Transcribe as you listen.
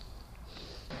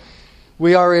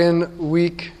We are in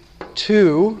week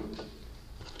 2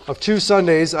 of 2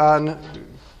 Sundays on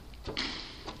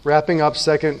wrapping up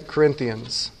 2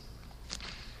 Corinthians.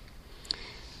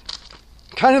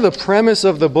 Kind of the premise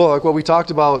of the book, what we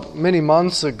talked about many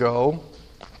months ago,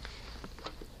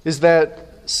 is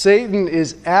that Satan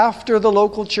is after the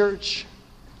local church.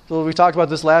 So we talked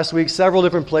about this last week, several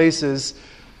different places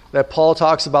that Paul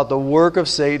talks about the work of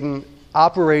Satan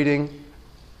operating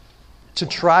to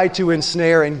try to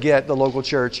ensnare and get the local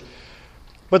church.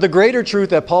 But the greater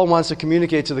truth that Paul wants to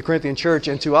communicate to the Corinthian church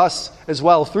and to us as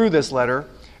well through this letter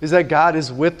is that God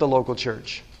is with the local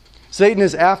church. Satan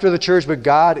is after the church, but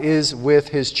God is with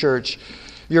his church.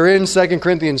 You're in 2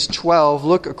 Corinthians 12.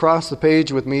 Look across the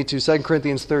page with me to 2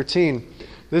 Corinthians 13.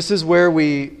 This is where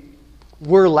we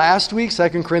were last week,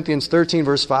 2 Corinthians 13,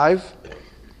 verse 5.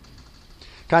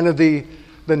 Kind of the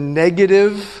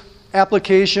negative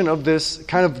application of this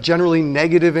kind of generally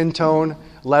negative in tone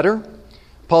letter.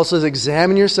 Paul says,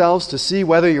 examine yourselves to see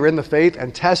whether you're in the faith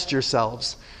and test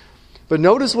yourselves. But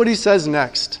notice what he says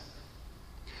next.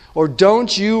 Or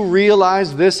don't you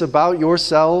realize this about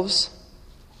yourselves,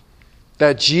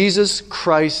 that Jesus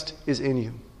Christ is in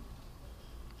you?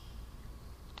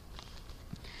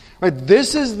 Right,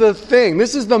 this is the thing.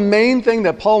 This is the main thing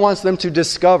that Paul wants them to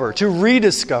discover, to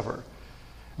rediscover.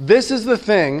 This is the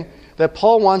thing that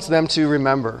Paul wants them to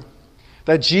remember,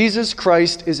 that Jesus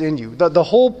Christ is in you. The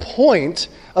whole point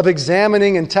of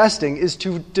examining and testing is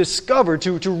to discover,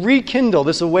 to rekindle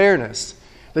this awareness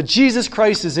that Jesus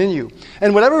Christ is in you.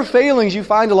 And whatever failings you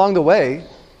find along the way,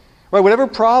 right, whatever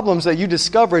problems that you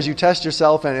discover as you test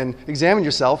yourself and examine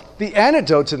yourself, the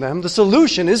antidote to them, the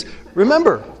solution is,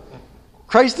 remember,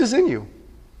 Christ is in you.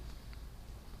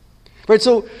 Right,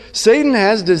 so Satan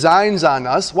has designs on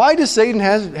us. Why does Satan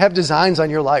have designs on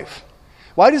your life?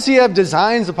 Why does he have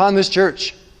designs upon this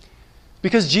church?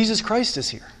 Because Jesus Christ is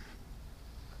here.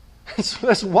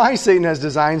 That's why Satan has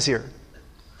designs here.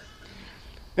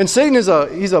 And Satan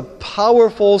he's a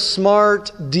powerful,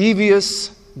 smart, devious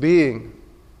being.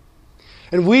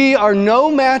 And we are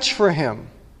no match for him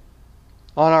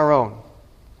on our own.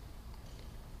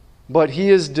 But he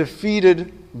is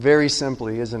defeated very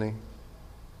simply, isn't he?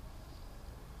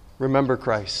 Remember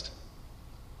Christ.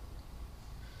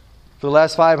 For the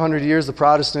last 500 years, the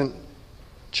Protestant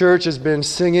church has been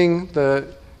singing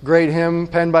the great hymn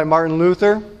penned by Martin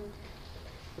Luther.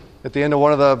 At the end of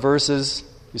one of the verses,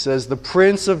 he says, "The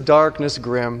Prince of Darkness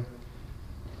grim,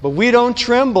 but we don't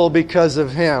tremble because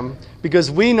of him, because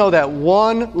we know that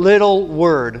one little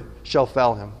word shall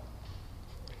fell him."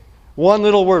 One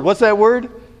little word. What's that word?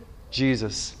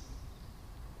 Jesus.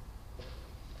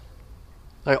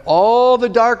 Like all the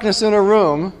darkness in a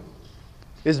room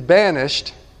is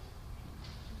banished.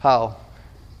 How?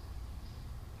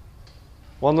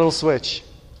 One little switch.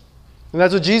 And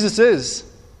that's what Jesus is.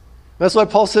 That's why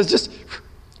Paul says, just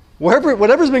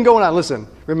whatever's been going on, listen,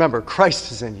 remember,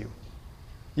 Christ is in you.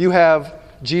 You have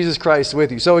Jesus Christ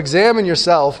with you. So examine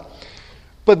yourself.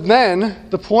 But then,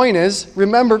 the point is,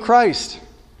 remember Christ.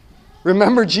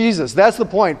 Remember Jesus. That's the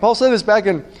point. Paul said this back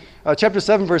in chapter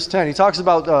 7, verse 10. He talks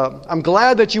about, I'm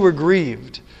glad that you were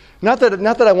grieved. Not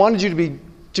that I wanted you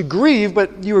to grieve,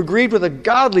 but you were grieved with a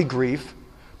godly grief,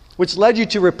 which led you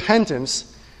to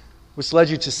repentance, which led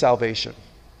you to salvation.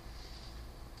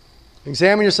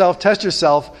 Examine yourself, test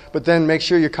yourself, but then make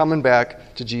sure you're coming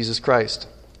back to Jesus Christ.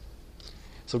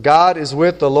 So God is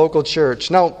with the local church.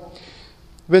 Now,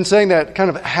 I've been saying that kind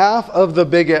of half of the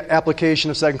big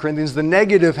application of 2 Corinthians, the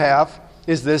negative half,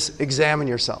 is this examine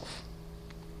yourself.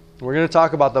 We're going to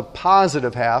talk about the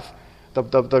positive half,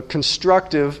 the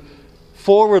constructive,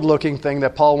 forward-looking thing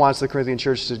that Paul wants the Corinthian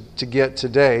church to get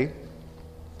today.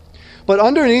 But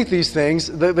underneath these things,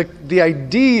 the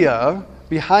idea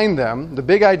behind them, the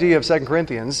big idea of 2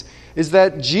 Corinthians, is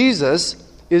that Jesus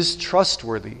is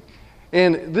trustworthy.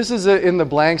 And this is in the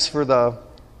blanks for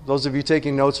those of you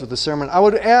taking notes for the sermon. I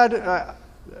would add, I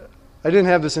didn't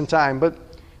have this in time, but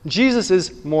Jesus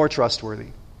is more trustworthy.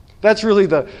 That's really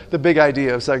the big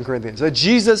idea of 2 Corinthians, that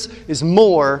Jesus is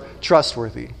more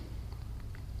trustworthy.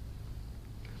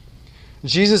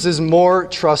 Jesus is more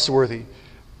trustworthy.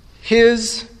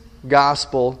 His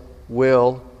gospel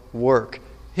will work.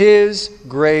 His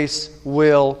grace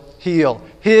will heal.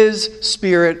 His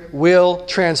Spirit will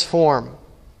transform.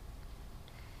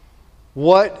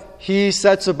 What he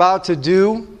sets about to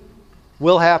do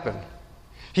will happen.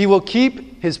 He will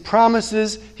keep his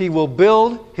promises. He will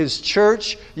build his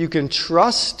church. You can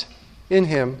trust in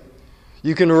him.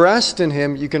 You can rest in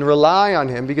him. You can rely on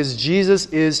him because Jesus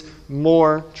is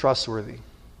more trustworthy.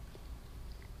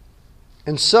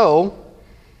 And so,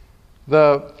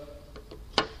 the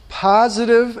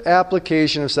positive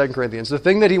application of 2 Corinthians. The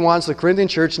thing that he wants the Corinthian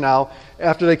church now,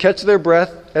 after they catch their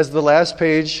breath as the last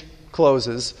page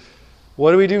closes,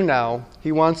 what do we do now?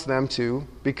 He wants them to,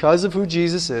 because of who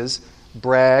Jesus is,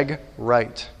 brag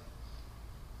right.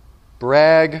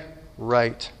 Brag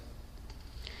right.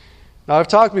 Now, I've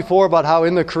talked before about how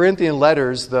in the Corinthian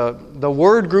letters, the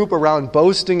word group around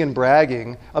boasting and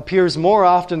bragging appears more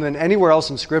often than anywhere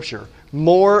else in Scripture.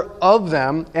 More of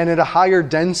them and at a higher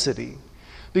density.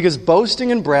 Because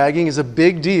boasting and bragging is a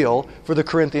big deal for the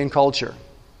Corinthian culture.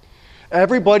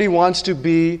 Everybody wants to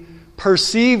be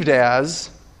perceived as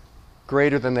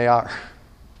greater than they are.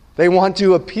 They want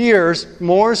to appear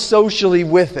more socially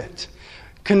with it,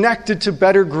 connected to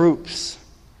better groups,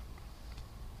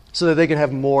 so that they can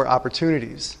have more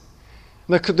opportunities.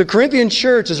 The Corinthian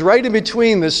church is right in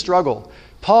between this struggle.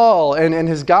 Paul and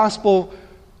his gospel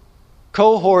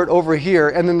cohort over here,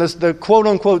 and then the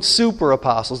quote-unquote super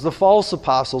apostles, the false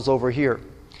apostles over here.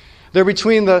 They're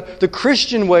between the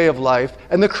Christian way of life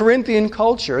and the Corinthian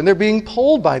culture, and they're being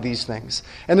pulled by these things.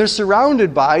 And they're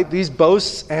surrounded by these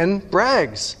boasts and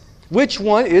brags. Which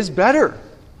one is better?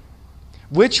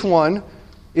 Which one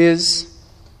is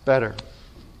better?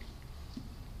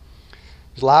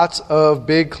 There's lots of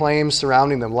big claims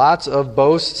surrounding them, lots of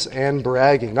boasts and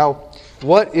bragging. Now,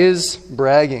 what is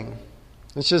bragging?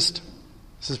 This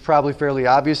is probably fairly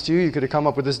obvious to you. You could have come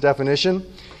up with this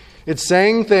definition. It's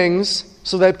saying things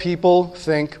so that people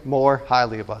think more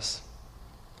highly of us.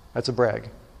 That's a brag.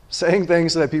 Saying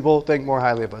things so that people think more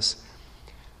highly of us.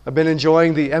 I've been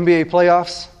enjoying the NBA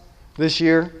playoffs this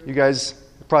year. You guys,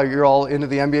 you're all into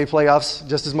the NBA playoffs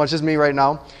just as much as me right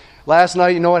now. Last night,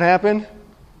 you know what happened?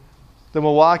 The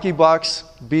Milwaukee Bucks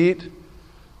beat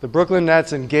the Brooklyn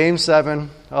Nets in Game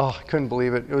 7. Oh, I couldn't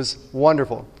believe it. It was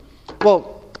wonderful.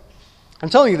 Well, I'm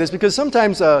telling you this because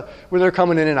sometimes when they're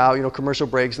coming in and out, commercial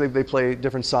breaks, they play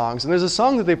different songs. And there's a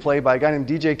song that they play by a guy named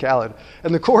DJ Khaled.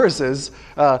 And the chorus is,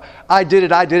 I did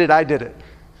it, I did it, I did it.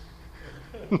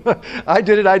 I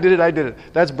did it, I did it, I did it.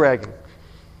 That's bragging.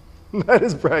 That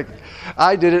is bragging.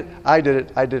 I did it, I did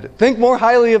it, I did it. Think more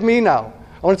highly of me now.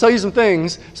 I want to tell you some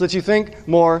things so that you think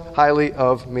more highly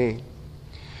of me.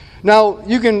 Now,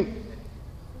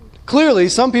 clearly,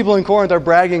 some people in Corinth are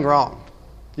bragging wrong.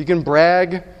 You can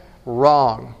brag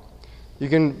wrong. You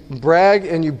can brag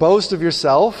and you boast of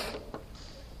yourself.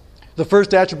 The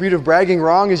first attribute of bragging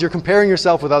wrong is you're comparing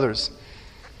yourself with others.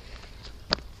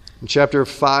 In chapter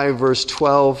 5, verse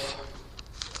 12,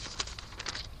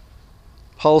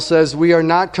 Paul says, "We are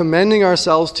not commending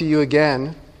ourselves to you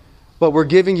again, but we're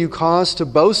giving you cause to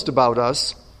boast about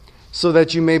us, so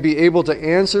that you may be able to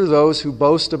answer those who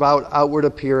boast about outward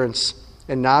appearance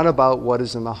and not about what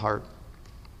is in the heart."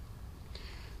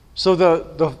 So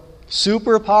the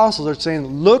super apostles are saying,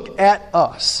 look at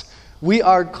us. We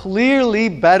are clearly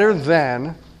better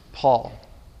than Paul.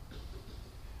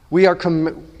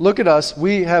 Look at us.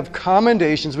 We have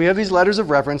commendations. We have these letters of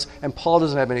reference, and Paul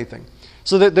doesn't have anything.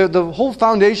 So that the whole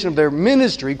foundation of their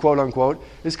ministry, quote unquote,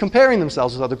 is comparing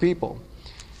themselves with other people.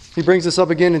 He brings this up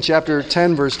again in chapter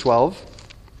 10, verse 12,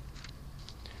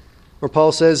 where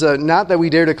Paul says, "Not that we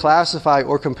dare to classify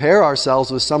or compare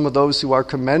ourselves with some of those who are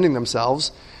commending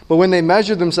themselves, but when they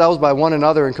measure themselves by one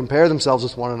another and compare themselves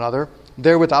with one another,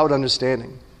 they're without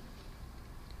understanding."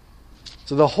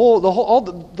 So the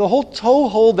whole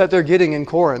toehold that they're getting in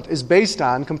Corinth is based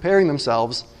on comparing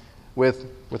themselves with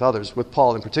others, with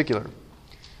Paul in particular.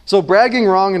 So bragging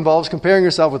wrong involves comparing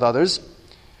yourself with others.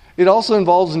 It also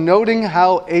involves noting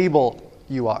how able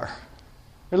you are.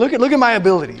 Look at my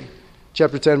ability.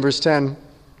 Chapter 10, verse 10.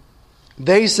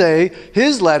 "They say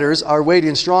his letters are weighty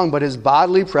and strong, but his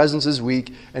bodily presence is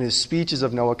weak, and his speech is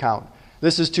of no account."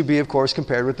 This is to be, of course,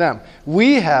 compared with them.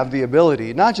 We have the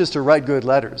ability not just to write good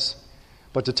letters,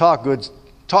 but to talk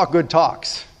good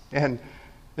talks and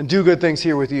do good things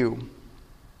here with you.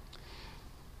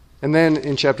 And then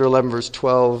in chapter 11, verse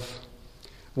 12,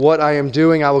 "What I am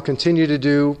doing, I will continue to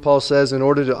do," Paul says, "in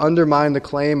order to undermine the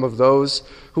claim of those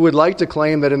who would like to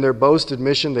claim that in their boasted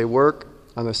mission they work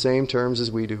on the same terms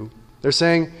as we do." They're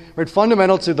saying, right,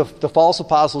 fundamental to the false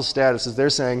apostles' status is they're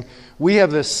saying, we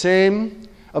have the same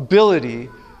ability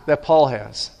that Paul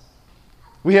has.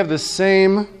 We have the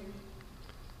same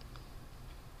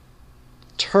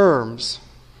terms.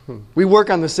 We work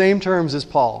on the same terms as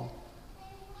Paul.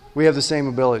 We have the same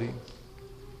ability.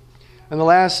 And the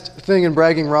last thing in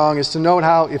bragging wrong is to note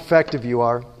how effective you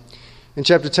are. In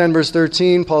chapter 10, verse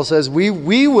 13, Paul says, we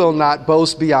will not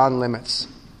boast beyond limits,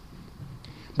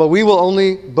 but we will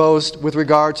only boast with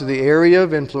regard to the area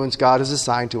of influence God has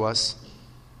assigned to us.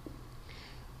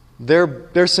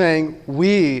 They're saying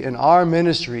we in our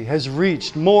ministry has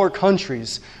reached more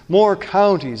countries, more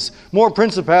counties, more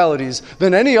principalities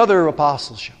than any other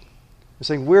apostleship. They're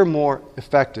saying we're more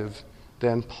effective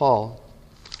than Paul.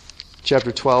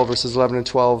 Chapter 12, verses 11 and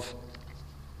 12.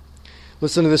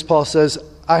 Listen to this. Paul says,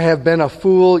 I have been a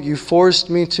fool. You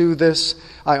forced me to this.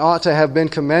 I ought to have been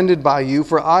commended by you,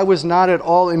 for I was not at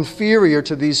all inferior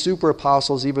to these super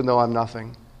apostles, even though I'm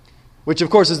nothing. Which,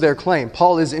 of course, is their claim.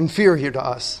 Paul is inferior to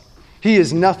us. He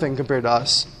is nothing compared to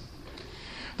us.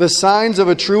 The signs of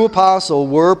a true apostle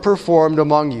were performed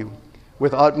among you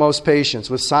with utmost patience,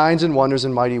 with signs and wonders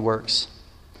and mighty works.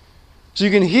 So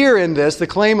you can hear in this the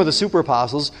claim of the super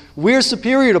apostles, we're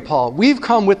superior to Paul. We've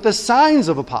come with the signs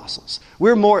of apostles.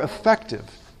 We're more effective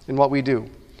in what we do.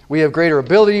 We have greater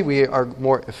ability. We are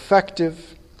more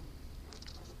effective.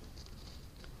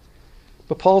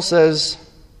 But Paul says,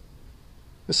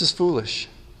 this is foolish.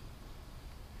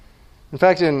 In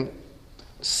fact, in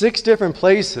 6 different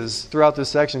places throughout this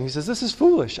section, he says, this is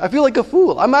foolish. I feel like a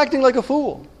fool. I'm acting like a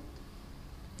fool.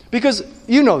 Because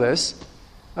you know this.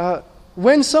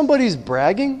 When somebody's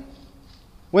bragging,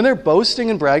 when they're boasting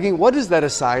and bragging, what is that a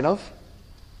sign of?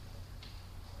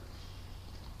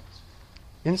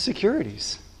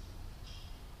 Insecurities.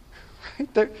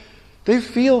 Right? They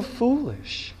feel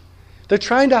foolish. They're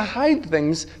trying to hide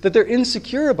things that they're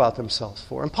insecure about themselves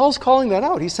for. And Paul's calling that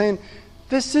out. He's saying,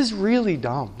 this is really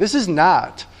dumb. This is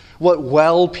not what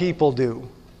well people do.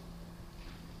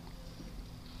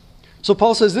 So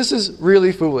Paul says this is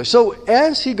really foolish. So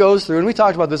as he goes through, and we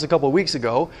talked about this a couple of weeks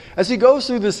ago, as he goes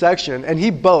through this section and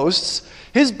he boasts,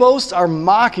 his boasts are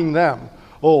mocking them.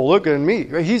 Oh, look at me.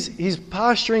 Right? He's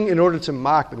posturing in order to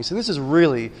mock them. He said this is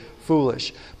really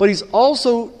foolish. But he's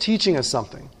also teaching us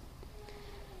something.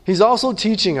 He's also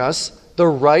teaching us the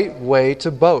right way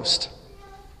to boast.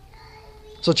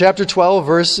 So chapter 12,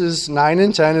 verses 9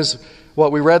 and 10 is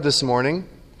what we read this morning.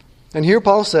 And here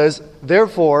Paul says,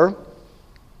 therefore,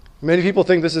 many people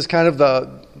think this is kind of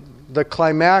the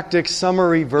climactic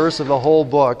summary verse of the whole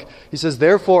book. He says,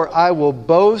 therefore, I will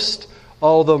boast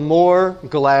all the more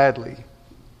gladly.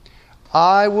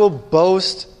 I will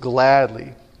boast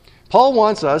gladly. Paul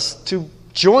wants us to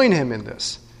join him in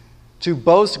this, to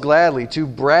boast gladly, to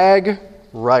brag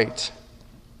right.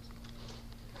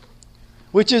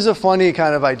 Which is a funny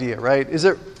kind of idea, right?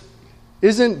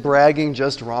 Isn't bragging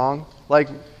just wrong? Like,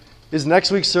 is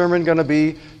next week's sermon going to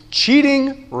be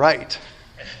cheating right?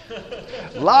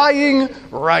 Lying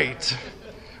right?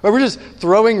 Or we're just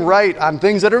throwing right on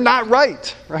things that are not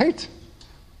right, right?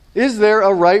 Is there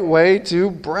a right way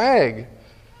to brag?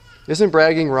 Isn't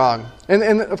bragging wrong?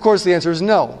 And of course the answer is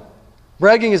no.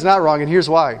 Bragging is not wrong, and here's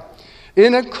why.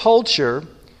 In a culture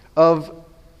of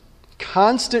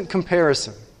constant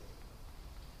comparison,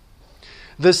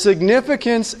 the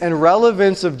significance and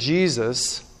relevance of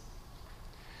Jesus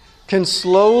can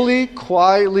slowly,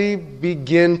 quietly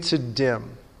begin to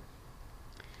dim.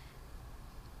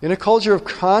 In a culture of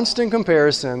constant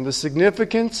comparison, the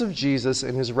significance of Jesus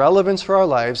and his relevance for our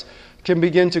lives can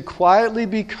begin to quietly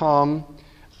become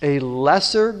a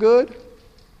lesser good,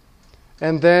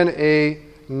 and then a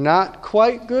not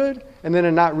quite good, and then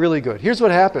a not really good. Here's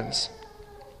what happens.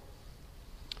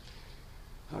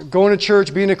 Going to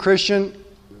church, being a Christian,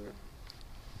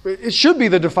 it should be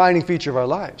the defining feature of our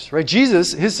lives, right?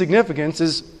 Jesus, his significance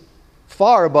is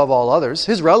far above all others.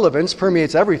 His relevance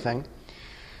permeates everything.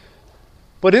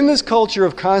 But in this culture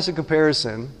of constant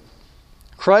comparison,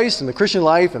 Christ and the Christian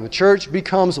life and the church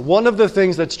becomes one of the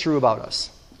things that's true about us.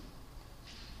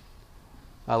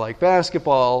 I like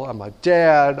basketball, I'm a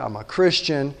dad, I'm a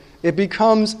Christian. It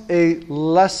becomes a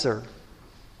lesser,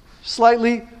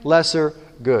 slightly lesser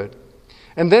good.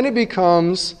 And then it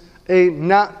becomes a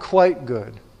not quite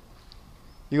good.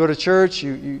 You go to church,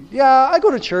 yeah, I go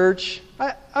to church.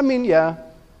 I mean, yeah.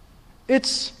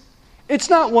 It's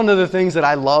not one of the things that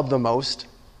I love the most.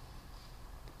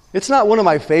 It's not one of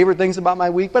my favorite things about my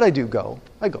week, but I do go.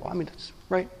 I go. I mean, it's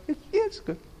right. It's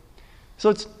good.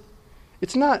 So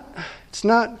it's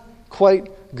not quite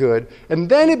good. And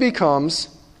then it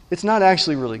becomes, it's not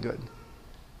actually really good.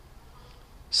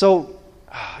 So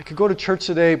I could go to church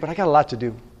today, but I got a lot to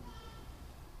do.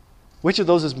 Which of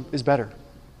those is better?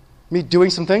 Me doing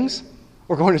some things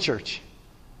or going to church?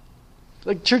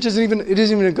 Like church isn't even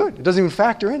good. It doesn't even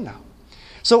factor in now.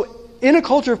 So in a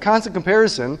culture of constant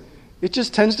comparison, it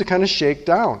just tends to kind of shake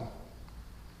down.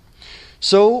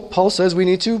 So Paul says we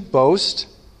need to boast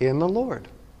in the Lord.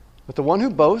 But the one who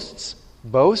boasts,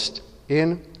 boast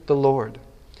in the Lord.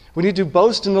 We need to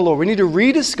boast in the Lord. We need to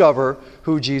rediscover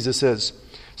who Jesus is.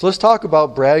 So let's talk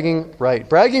about bragging right.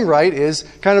 Bragging right is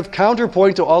kind of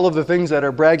counterpoint to all of the things that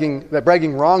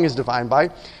bragging wrong is defined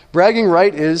by. Bragging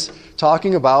right is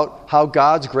talking about how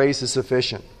God's grace is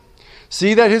sufficient.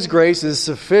 See that His grace is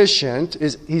sufficient,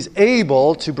 He's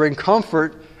able to bring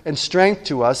comfort and strength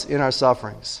to us in our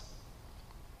sufferings.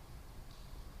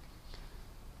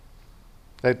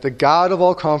 That the God of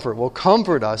all comfort will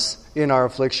comfort us in our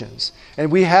afflictions.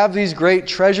 And we have these great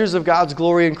treasures of God's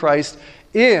glory in Christ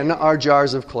in our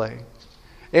jars of clay.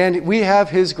 And we have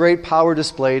His great power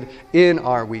displayed in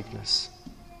our weakness.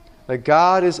 That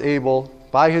God is able,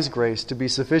 by His grace, to be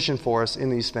sufficient for us in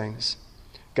these things.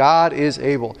 God is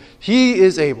able. He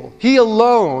is able. He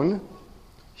alone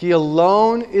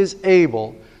is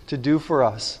able to do for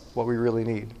us what we really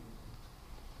need.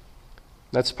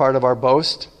 That's part of our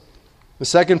boast. The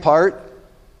second part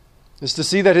is to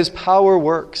see that His power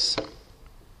works.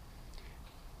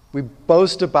 We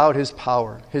boast about His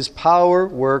power. His power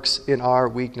works in our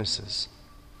weaknesses.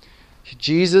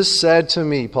 Jesus said to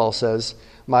me, Paul says,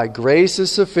 "My grace is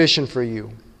sufficient for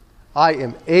you. I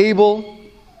am able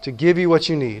to give you what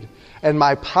you need. And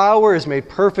my power is made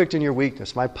perfect in your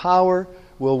weakness." My power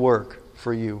will work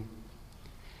for you.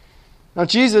 Now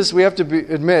Jesus, we have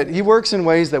to admit, He works in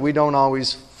ways that we don't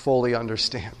always fully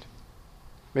understand.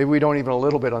 Maybe we don't even a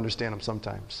little bit understand Him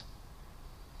sometimes.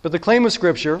 But the claim of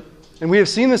Scripture, and we have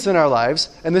seen this in our lives,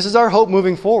 and this is our hope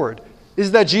moving forward,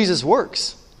 is that Jesus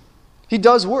works. He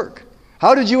does work.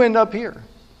 How did you end up here?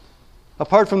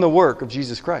 Apart from the work of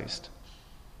Jesus Christ.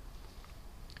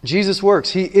 Jesus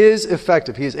works. He is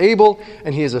effective. He is able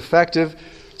and He is effective.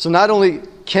 So not only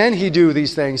can He do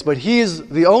these things, but He is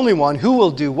the only one who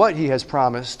will do what He has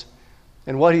promised.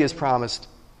 And what He has promised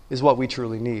is what we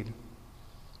truly need.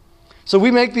 So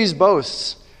we make these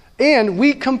boasts and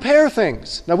we compare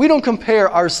things. Now we don't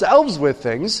compare ourselves with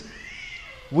things.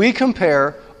 We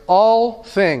compare all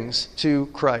things to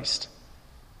Christ.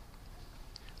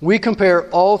 We compare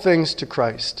all things to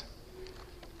Christ.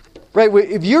 Right?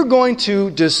 If you're going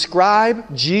to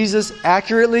describe Jesus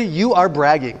accurately, you are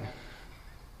bragging.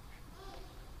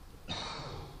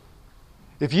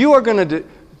 If you are going to,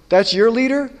 that's your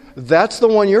leader, that's the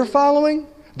one you're following,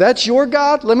 that's your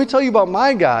God, let me tell you about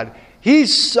my God.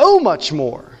 He's so much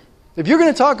more. If you're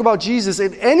going to talk about Jesus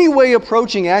in any way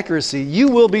approaching accuracy, you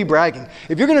will be bragging.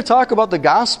 If you're going to talk about the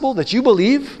gospel that you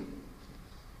believe,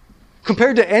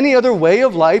 compared to any other way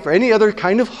of life or any other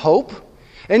kind of hope,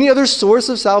 any other source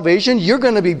of salvation, you're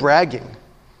going to be bragging.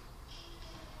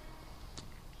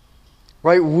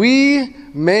 Right? We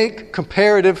make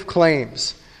comparative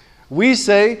claims. We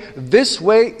say, this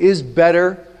way is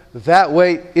better, that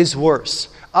way is worse.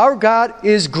 Our God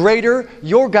is greater,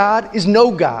 your God is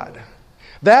no God.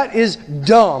 That is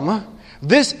dumb.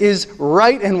 This is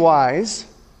right and wise.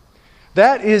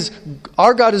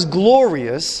 Our God is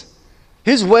glorious.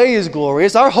 His way is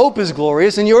glorious. Our hope is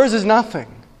glorious, and yours is nothing.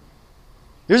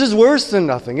 Yours is worse than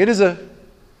nothing.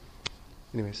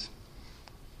 Anyways.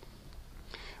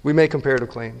 We make comparative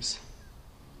claims.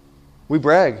 We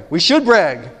brag. We should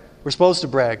brag. We're supposed to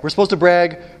brag. We're supposed to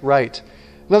brag right.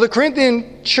 Now, the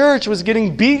Corinthian church was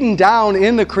getting beaten down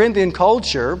in the Corinthian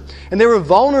culture, and they were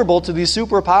vulnerable to these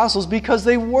super apostles because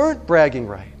they weren't bragging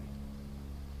right.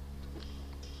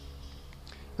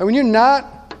 And when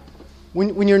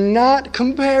you're not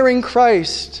comparing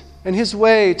Christ and His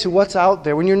way to what's out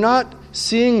there, when you're not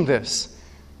seeing this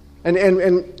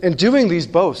and doing these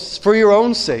boasts for your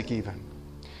own sake even,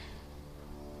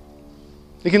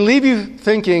 it can leave you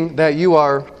thinking that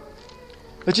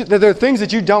that there are things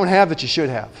that you don't have that you should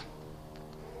have.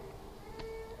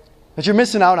 That you're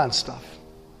missing out on stuff.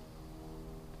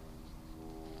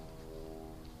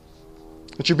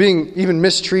 That you're being even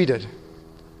mistreated.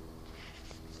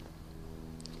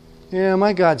 Yeah,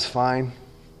 my God's fine.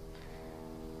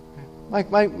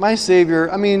 My Savior,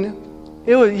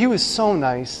 He was so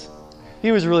nice.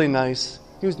 He was really nice.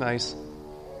 He was nice.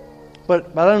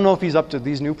 But I don't know if He's up to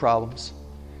these new problems.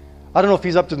 I don't know if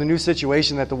He's up to the new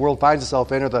situation that the world finds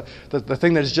itself in, or the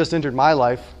thing that has just entered my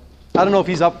life. I don't know if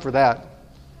He's up for that.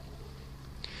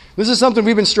 This is something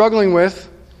we've been struggling with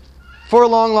for a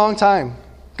long, long time,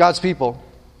 God's people.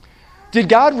 Did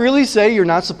God really say you're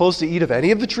not supposed to eat of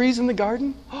any of the trees in the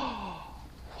garden?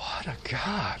 What a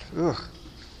God. Ugh.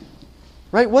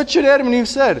 Right? What should Adam and Eve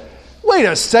said? Wait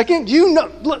a second.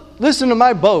 Listen to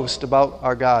my boast about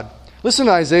our God. Listen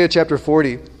to Isaiah chapter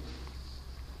 40.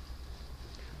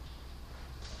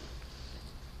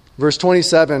 Verse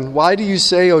 27, "Why do you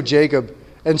say, O Jacob,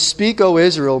 and speak, O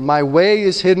Israel, my way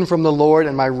is hidden from the Lord,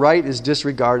 and my right is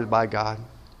disregarded by God?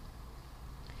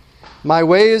 My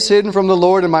way is hidden from the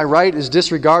Lord, and my right is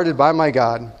disregarded by my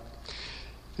God."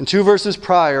 In 2 verses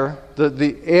prior,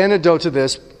 the antidote to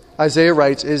this, Isaiah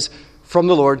writes, is from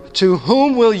the Lord, "To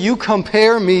whom will you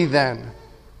compare me then?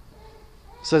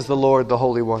 Says the Lord, the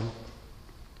Holy One."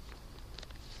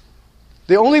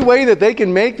 The only way that they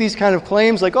can make these kind of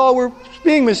claims like, oh, we're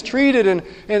being mistreated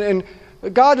and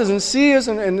God doesn't see us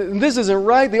and this isn't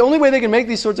right, the only way they can make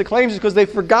these sorts of claims is because they've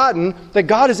forgotten that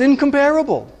God is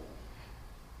incomparable.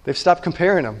 They've stopped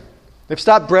comparing Him. They've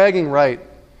stopped bragging right.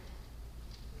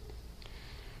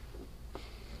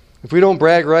 If we don't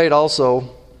brag right also,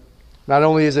 not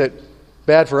only is it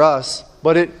bad for us,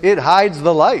 but it hides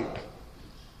the light.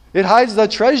 It hides the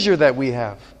treasure that we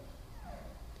have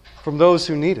from those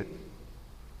who need it.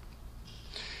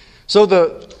 So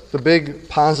the big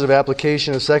positive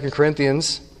application of 2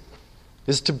 Corinthians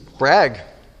is to brag.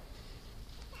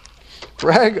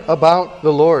 Brag about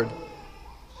the Lord.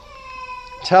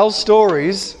 Tell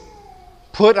stories,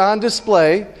 put on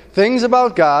display things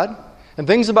about God and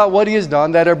things about what He has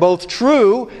done that are both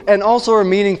true and also are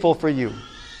meaningful for you.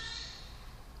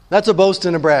 That's a boast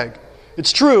and a brag.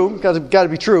 It's true, it's got to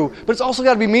be true, but it's also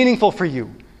got to be meaningful for you.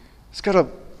 It's got to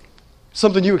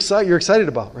something you're excited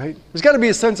about, right? There's got to be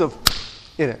a sense of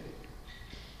in it.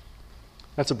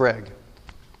 That's a brag.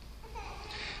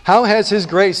 How has His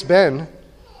grace been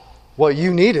what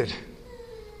you needed?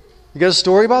 You got a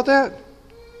story about that?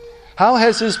 How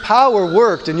has His power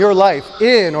worked in your life,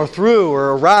 in or through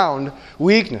or around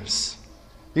weakness?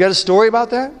 You got a story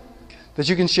about that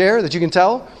you can share, that you can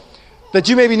tell, that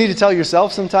you maybe need to tell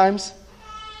yourself sometimes,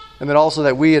 and that also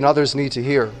that we and others need to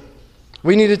hear.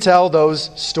 We need to tell those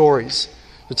stories.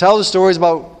 To tell the stories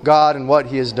about God and what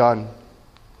He has done.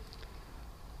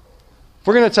 If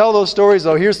we're going to tell those stories,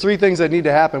 though, here's 3 things that need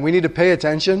to happen. We need to pay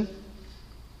attention.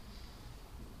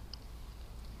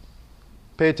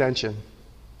 Pay attention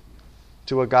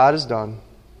to what God has done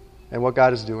and what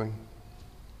God is doing.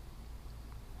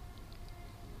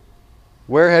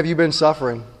 Where have you been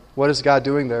suffering? What is God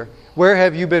doing there? Where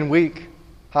have you been weak?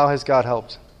 How has God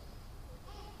helped?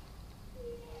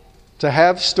 To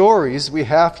have stories, we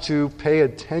have to pay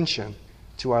attention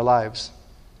to our lives.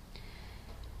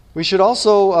 We should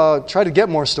also try to get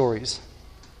more stories.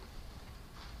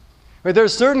 Right,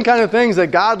 there's certain kind of things that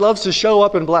God loves to show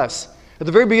up and bless. At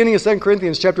the very beginning of 2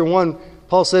 Corinthians chapter 1,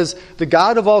 Paul says, "The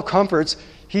God of all comforts,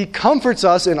 He comforts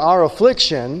us in our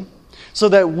affliction so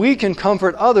that we can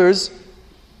comfort others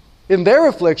in their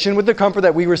affliction with the comfort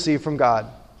that we receive from God."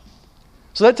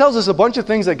 So that tells us a bunch of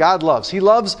things that God loves. He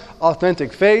loves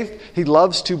authentic faith. He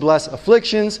loves to bless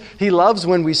afflictions. He loves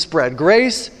when we spread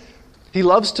grace. He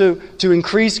loves to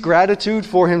increase gratitude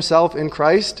for Himself in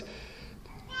Christ.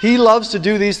 He loves to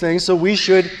do these things, so we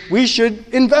should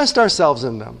invest ourselves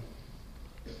in them.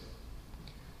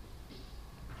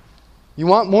 You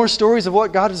want more stories of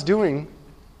what God is doing?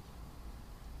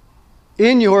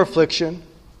 In your affliction,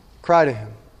 cry to Him.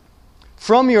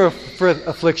 From your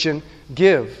affliction,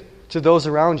 give to those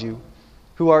around you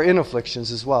who are in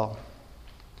afflictions as well.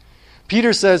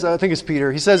 Peter says, I think it's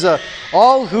Peter, he says,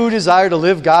 all who desire to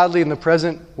live godly in the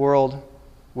present world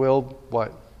will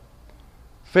what?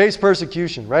 Face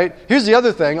persecution, right? Here's the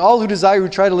other thing. All who desire who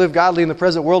try to live godly in the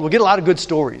present world will get a lot of good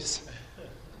stories.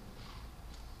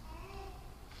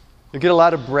 You'll get a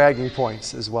lot of bragging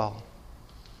points as well.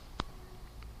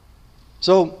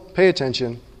 So, pay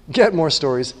attention. Get more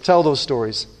stories. Tell those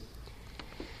stories.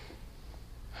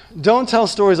 Don't tell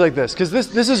stories like this, because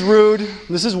this is rude.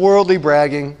 This is worldly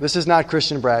bragging. This is not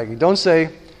Christian bragging. Don't say,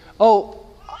 oh,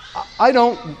 I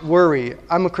don't worry.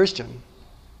 I'm a Christian.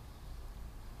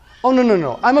 Oh,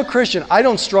 no. I'm a Christian. I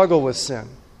don't struggle with sin.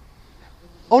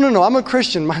 Oh, no. I'm a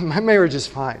Christian. My marriage is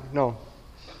fine. No.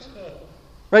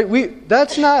 Right?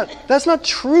 That's not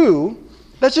true.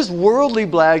 That's just worldly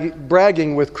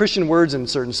bragging with Christian words in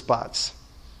certain spots.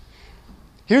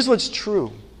 Here's what's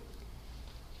true.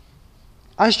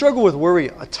 I struggle with worry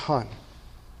a ton.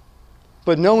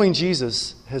 But knowing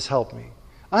Jesus has helped me.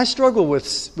 I struggle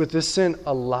with this sin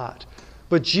a lot.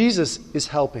 But Jesus is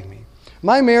helping me.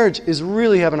 My marriage is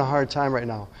really having a hard time right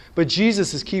now. But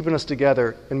Jesus is keeping us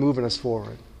together and moving us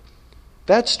forward.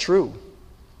 That's true.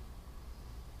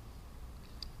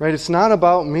 Right? It's not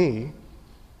about me.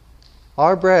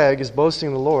 Our brag is boasting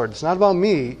in the Lord. It's not about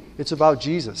me. It's about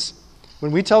Jesus.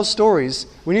 When we tell stories,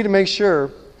 we need to make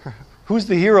sure who's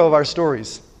the hero of our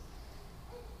stories.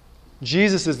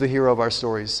 Jesus is the hero of our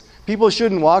stories. People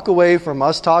shouldn't walk away from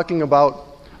us talking about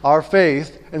our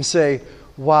faith and say,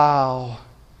 wow,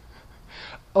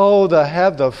 oh,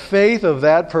 have the faith of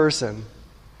that person.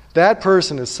 That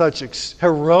person is such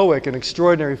heroic and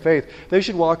extraordinary faith. They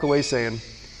should walk away saying,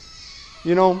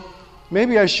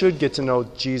 maybe I should get to know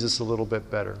Jesus a little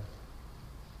bit better.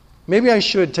 Maybe I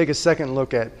should take a second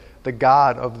look at the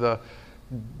God of the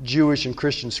Jewish and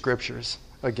Christian scriptures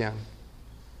again.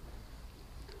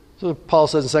 So Paul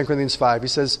says in 2 Corinthians 5, he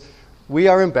says, we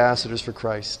are ambassadors for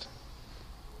Christ.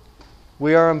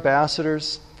 We are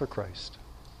ambassadors for Christ.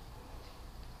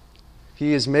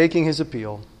 He is making his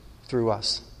appeal through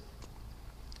us.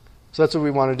 So that's what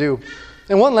we want to do.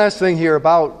 And one last thing here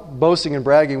about boasting and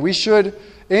bragging. We should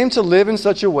aim to live in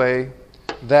such a way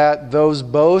that those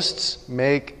boasts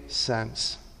make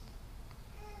sense.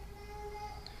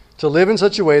 To live in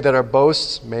such a way that our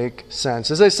boasts make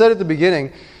sense. As I said at the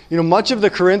beginning, much of the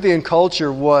Corinthian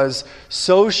culture was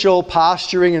social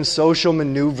posturing and social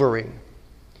maneuvering.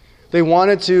 They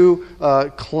wanted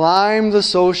to climb the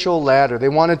social ladder. They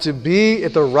wanted to be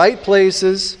at the right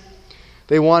places.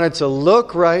 They wanted to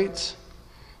look right.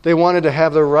 They wanted to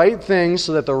have the right things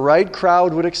so that the right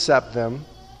crowd would accept them.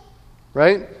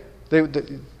 Right?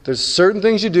 There's certain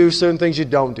things you do, certain things you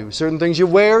don't do. Certain things you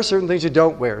wear, certain things you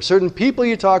don't wear. Certain people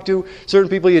you talk to, certain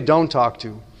people you don't talk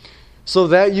to. So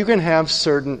that you can have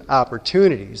certain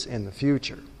opportunities in the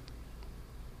future.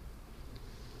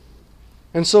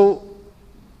 And so,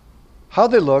 how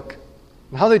they look,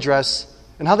 and how they dress,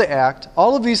 and how they act,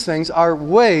 all of these things are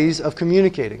ways of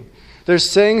communicating. They're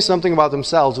saying something about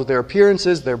themselves with their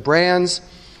appearances, their brands,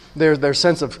 their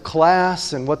sense of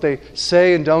class, and what they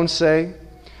say and don't say.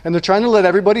 And they're trying to let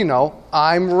everybody know,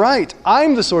 I'm right.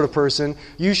 I'm the sort of person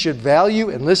you should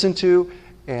value and listen to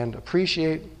and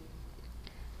appreciate.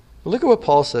 Look at what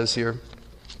Paul says here.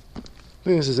 I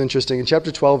think this is interesting. In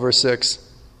chapter 12, verse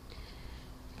 6,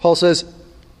 Paul says,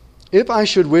 if I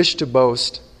should wish to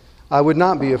boast, I would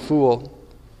not be a fool,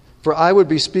 for I would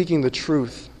be speaking the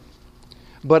truth.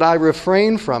 But I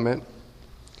refrain from it,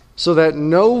 so that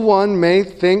no one may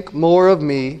think more of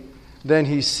me than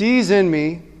he sees in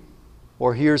me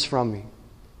or hears from me.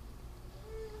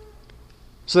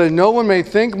 So that no one may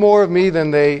think more of me than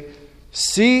they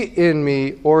see in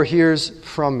me or hears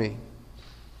from me.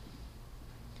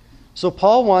 So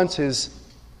Paul wants his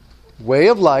way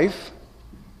of life,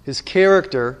 his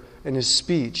character, and his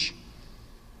speech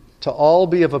to all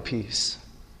be of a piece.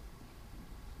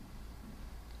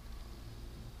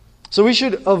 So we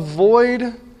should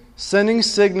avoid sending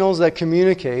signals that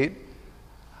communicate,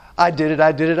 I did it,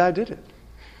 I did it, I did it.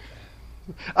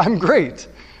 I'm great.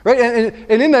 Right?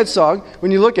 And in that song,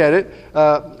 when you look at it,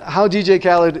 how DJ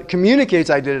Khaled communicates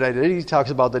I did it, he talks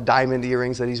about the diamond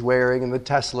earrings that he's wearing and the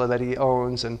Tesla that he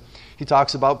owns, and he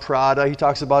talks about Prada, he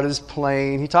talks about his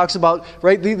plane, he talks about,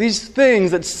 these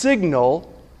things that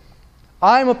signal,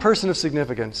 I'm a person of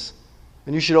significance,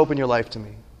 and you should open your life to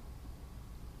me.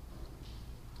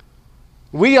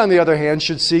 We, on the other hand,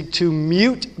 should seek to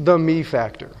mute the me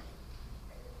factor.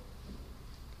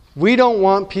 We don't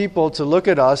want people to look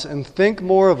at us and think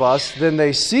more of us than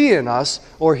they see in us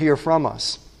or hear from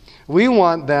us. We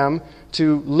want them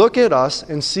to look at us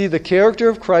and see the character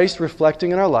of Christ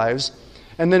reflecting in our lives,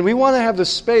 and then we want to have the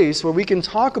space where we can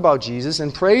talk about Jesus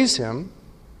and praise Him,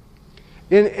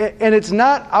 and it's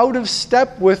not out of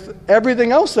step with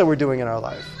everything else that we're doing in our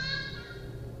life.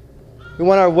 We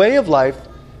want our way of life,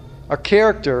 our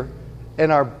character,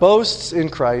 and our boasts in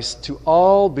Christ to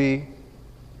all be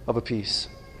of a piece.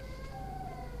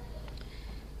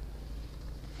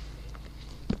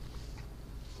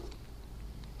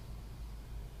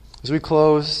 As we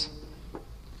close, I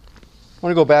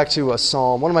want to go back to a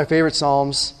psalm, one of my favorite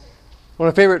psalms, one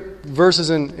of my favorite verses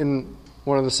in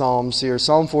one of the psalms here,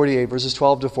 Psalm 48, verses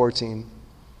 12 to 14.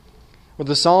 Where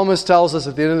the psalmist tells us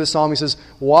at the end of the psalm, he says,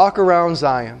 walk around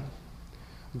Zion.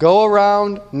 Go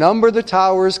around, number the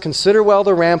towers, consider well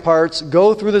the ramparts,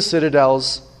 go through the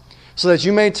citadels, so that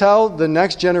you may tell the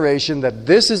next generation that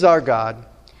this is our God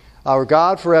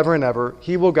forever and ever.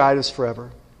 He will guide us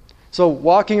forever. So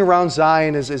walking around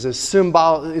Zion is a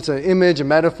symbol, it's an image, a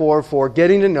metaphor for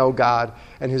getting to know God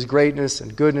and His greatness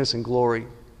and goodness and glory.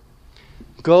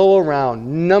 Go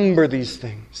around, number these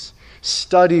things,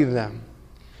 study them,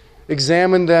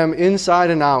 examine them inside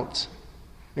and out,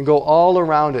 and go all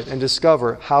around it and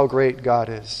discover how great God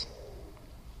is.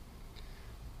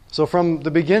 So from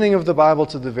the beginning of the Bible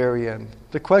to the very end,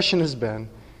 the question has been,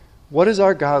 what is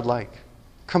our God like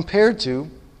compared to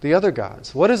the other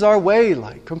gods? What is our way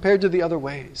like compared to the other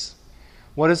ways?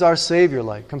 What is our Savior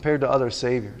like compared to other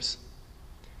saviors?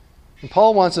 And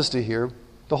Paul wants us to hear,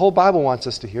 the whole Bible wants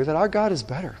us to hear, that our God is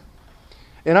better.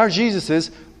 And our Jesus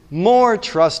is more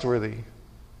trustworthy.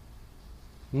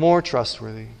 More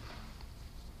trustworthy.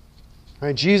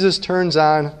 Right? Jesus turns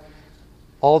on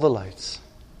all the lights.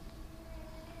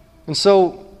 And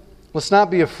so, let's not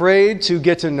be afraid to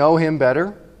get to know Him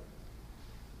better.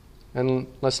 And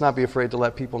let's not be afraid to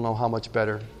let people know how much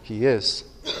better He is.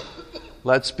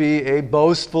 Let's be a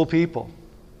boastful people,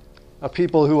 a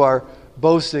people who are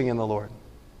boasting in the Lord.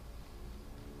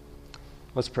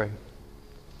 Let's pray.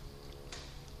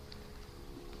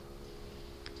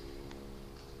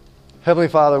 Heavenly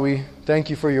Father, we thank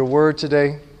you for your word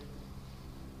today.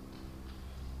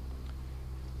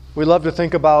 We love to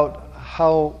think about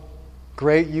how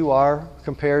great you are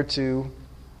compared to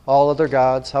all other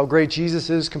gods, how great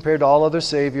Jesus is compared to all other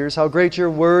saviors, how great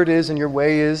your word is and your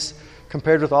way is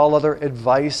compared with all other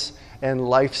advice and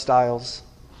lifestyles.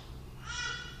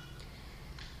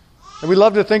 And we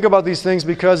love to think about these things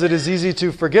because it is easy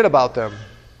to forget about them.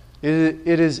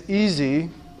 It is easy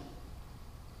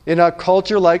in a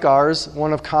culture like ours,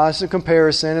 one of constant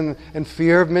comparison and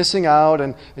fear of missing out,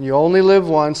 and you only live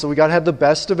once, so we got to have the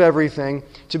best of everything,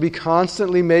 to be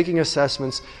constantly making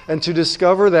assessments and to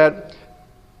discover that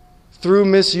through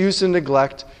misuse and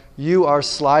neglect, you are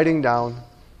sliding down.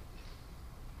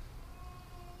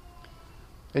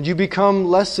 And you become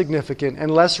less significant and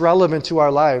less relevant to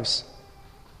our lives,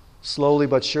 slowly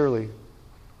but surely.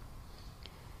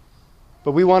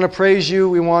 But we want to praise you.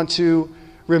 We want to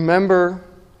remember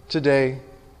today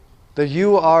that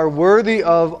you are worthy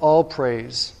of all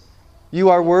praise. You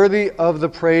are worthy of the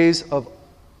praise of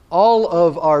all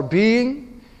of our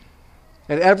being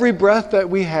and every breath that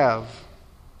we have.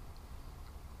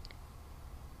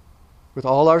 With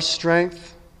all our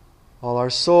strength, all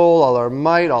our soul, all our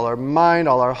might, all our mind,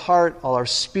 all our heart, all our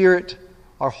spirit,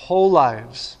 our whole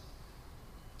lives.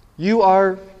 You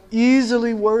are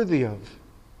easily worthy of.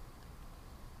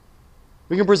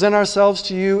 We can present ourselves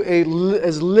to you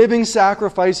as living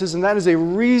sacrifices, and that is a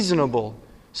reasonable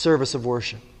service of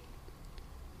worship.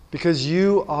 Because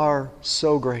you are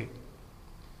so great.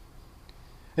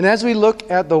 And as we look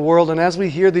at the world and as we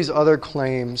hear these other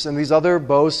claims and these other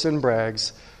boasts and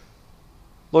brags,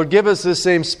 Lord, give us the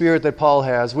same spirit that Paul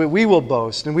has. We will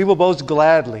boast, and we will boast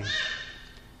gladly,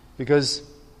 because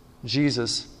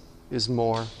Jesus is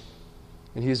more,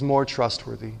 and He is more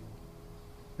trustworthy.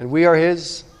 And we are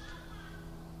His.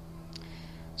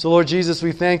 So, Lord Jesus,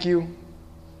 we thank you.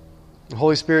 And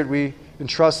Holy Spirit, we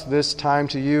entrust this time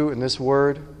to you and this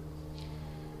word.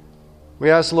 We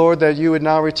ask, Lord, that you would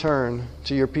now return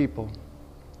to your people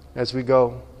as we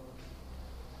go,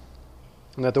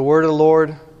 and that the word of the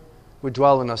Lord would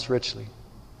dwell in us richly.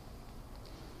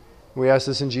 We ask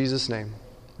this in Jesus' name.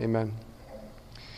 Amen.